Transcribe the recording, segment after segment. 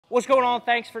What's going on?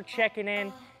 Thanks for checking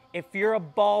in. If you're a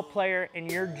ball player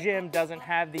and your gym doesn't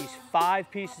have these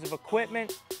 5 pieces of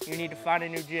equipment, you need to find a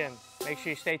new gym. Make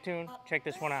sure you stay tuned. Check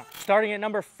this one out. Starting at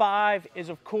number 5 is,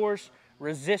 of course,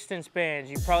 resistance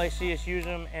bands. You probably see us use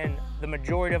them in the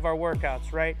majority of our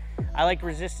workouts, right? I like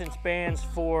resistance bands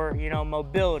for,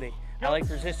 mobility. I like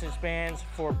resistance bands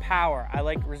for power. I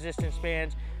like resistance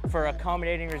bands for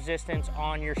accommodating resistance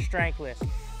on your strength list.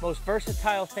 Most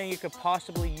versatile thing you could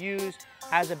possibly use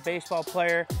as a baseball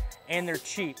player, and they're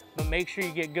cheap, but make sure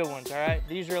you get good ones, all right?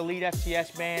 These are Elite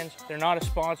FTS bands. They're not a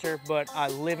sponsor, but I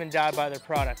live and die by their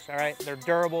products, all right? They're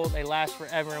durable, they last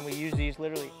forever, and we use these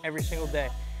literally every single day.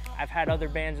 I've had other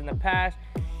bands in the past.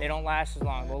 They don't last as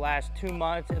long. They'll last 2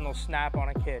 months and they'll snap on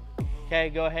a kid. Okay,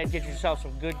 go ahead, get yourself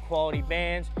some good quality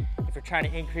bands if you're trying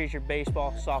to increase your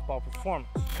baseball, softball performance.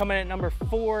 Coming in at number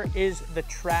 4 is the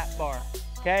trap bar.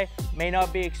 Okay, may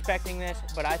not be expecting this,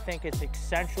 but I think it's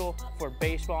essential for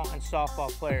baseball and softball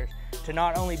players to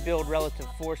not only build relative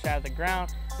force out of the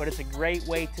ground, but it's a great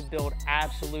way to build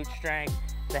absolute strength.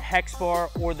 The hex bar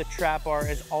or the trap bar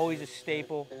is always a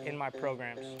staple in my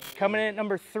programs. Coming in at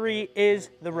number 3 is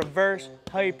the reverse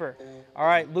hyper. All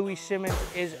right, Louis Simmons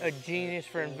is a genius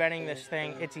for inventing this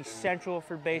thing. It's essential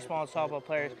for baseball and softball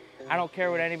players. I don't care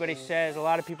what anybody says. A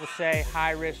lot of people say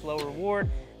high risk, low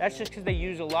reward. That's just because they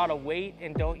use a lot of weight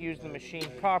and don't use the machine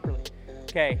properly.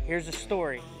 Okay, here's the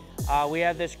story. We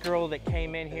have this girl that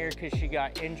came in here because she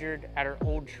got injured at her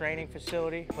old training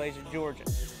facility, plays at Georgia,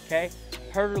 okay?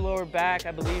 Hurt her lower back.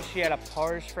 I believe she had a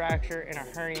pars fracture and a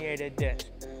herniated disc,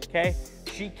 okay?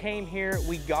 She came here,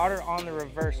 we got her on the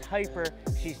reverse hyper.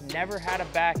 She's never had a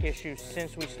back issue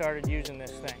since we started using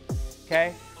this thing,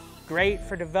 okay? Great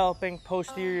for developing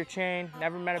posterior chain.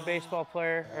 Never met a baseball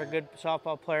player or a good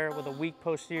softball player with a weak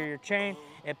posterior chain.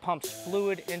 It pumps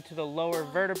fluid into the lower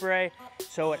vertebrae,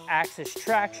 so it acts as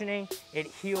tractioning, it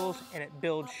heals, and it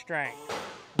builds strength.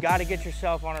 Got to get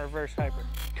yourself on a reverse hyper.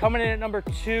 Coming in at number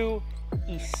 2,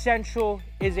 essential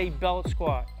is a belt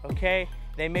squat, okay?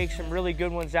 They make some really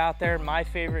good ones out there. My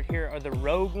favorite here are the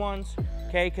Rogue ones,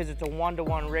 okay? Because it's a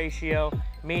 1-to-1 ratio,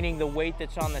 meaning the weight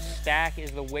that's on the stack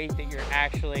is the weight that you're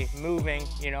actually moving,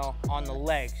 on the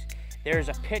legs. There's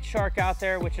a Pit Shark out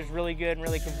there, which is really good and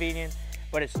really convenient,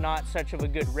 but it's not such of a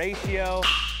good ratio.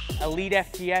 Elite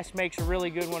FTS makes a really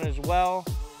good one as well.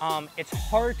 It's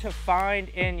hard to find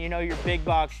in, your big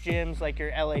box gyms like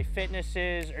your LA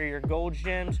Fitnesses or your Gold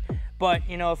gyms, but,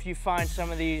 if you find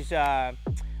some of these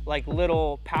like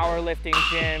little powerlifting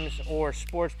gyms or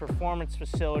sports performance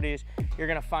facilities, you're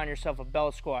gonna find yourself a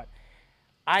belt squat.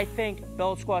 I think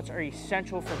belt squats are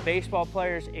essential for baseball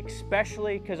players,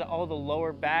 especially because of all the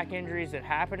lower back injuries that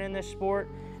happen in this sport.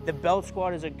 The belt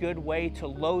squat is a good way to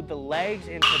load the legs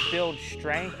and to build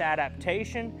strength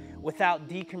adaptation without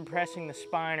decompressing the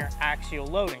spine or axial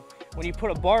loading. When you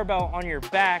put a barbell on your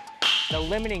back, the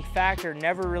limiting factor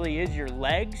never really is your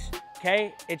legs,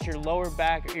 okay? It's your lower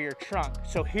back or your trunk.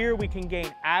 So here we can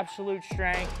gain absolute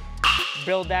strength,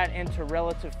 build that into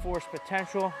relative force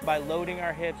potential by loading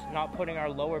our hips, not putting our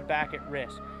lower back at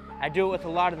risk. I do it with a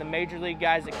lot of the major league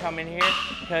guys that come in here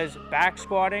because back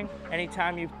squatting,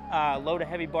 anytime you load a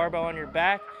heavy barbell on your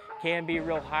back, can be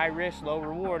real high risk, low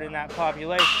reward in that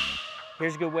population.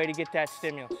 Here's a good way to get that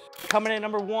stimulus. Coming in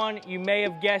number 1, you may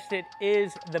have guessed it,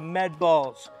 is the med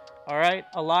balls. All right,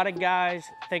 a lot of guys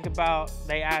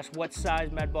they ask what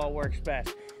size med ball works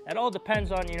best. That all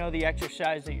depends on, the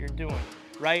exercise that you're doing,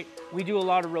 right? We do a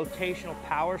lot of rotational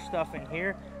power stuff in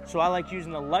here, so I like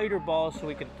using the lighter balls so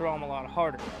we can throw them a lot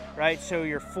harder, right? So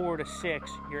your 4 to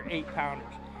 6, your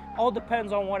 8-pounders. All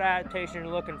depends on what adaptation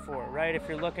you're looking for, right? If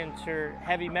you're looking for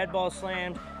heavy med ball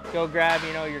slams, go grab,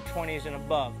 your 20s and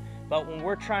above. But when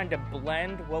we're trying to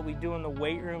blend what we do in the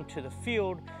weight room to the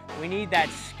field, we need that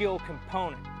skill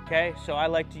component, okay? So I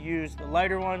like to use the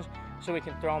lighter ones so we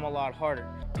can throw them a lot harder.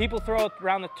 People throw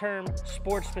around the term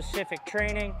sport-specific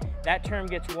training. That term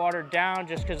gets watered down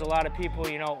just because a lot of people,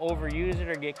 overuse it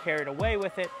or get carried away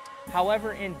with it.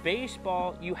 However, in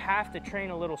baseball, you have to train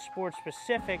a little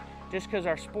sport-specific just because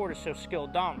our sport is so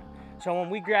skill-dominant. So when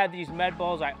we grab these med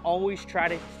balls, I always try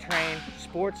to train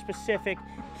sport-specific,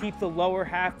 keep the lower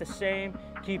half the same,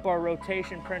 keep our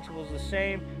rotation principles the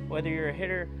same, whether you're a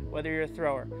hitter, whether you're a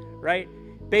thrower, right?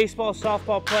 Baseball,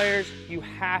 softball players, you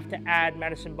have to add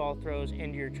medicine ball throws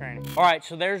into your training. All right,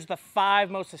 so there's the 5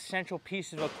 most essential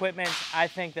pieces of equipment I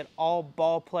think that all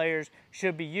ball players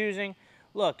should be using.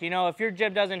 Look, if your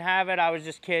gym doesn't have it, I was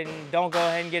just kidding. Don't go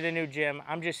ahead and get a new gym.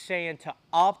 I'm just saying to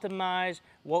optimize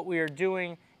what we are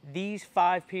doing, these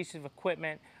 5 pieces of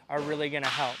equipment are really gonna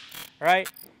help, all right?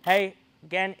 Hey,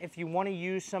 again, if you wanna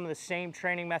use some of the same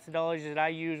training methodologies that I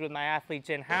use with my athletes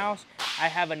in-house, I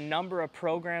have a number of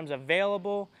programs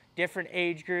available, different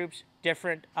age groups,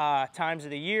 different times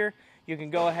of the year. You can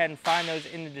go ahead and find those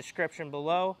in the description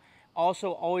below.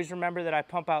 Also, always remember that I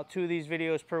pump out 2 of these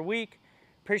videos per week.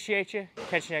 Appreciate you.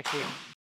 Catch you next week.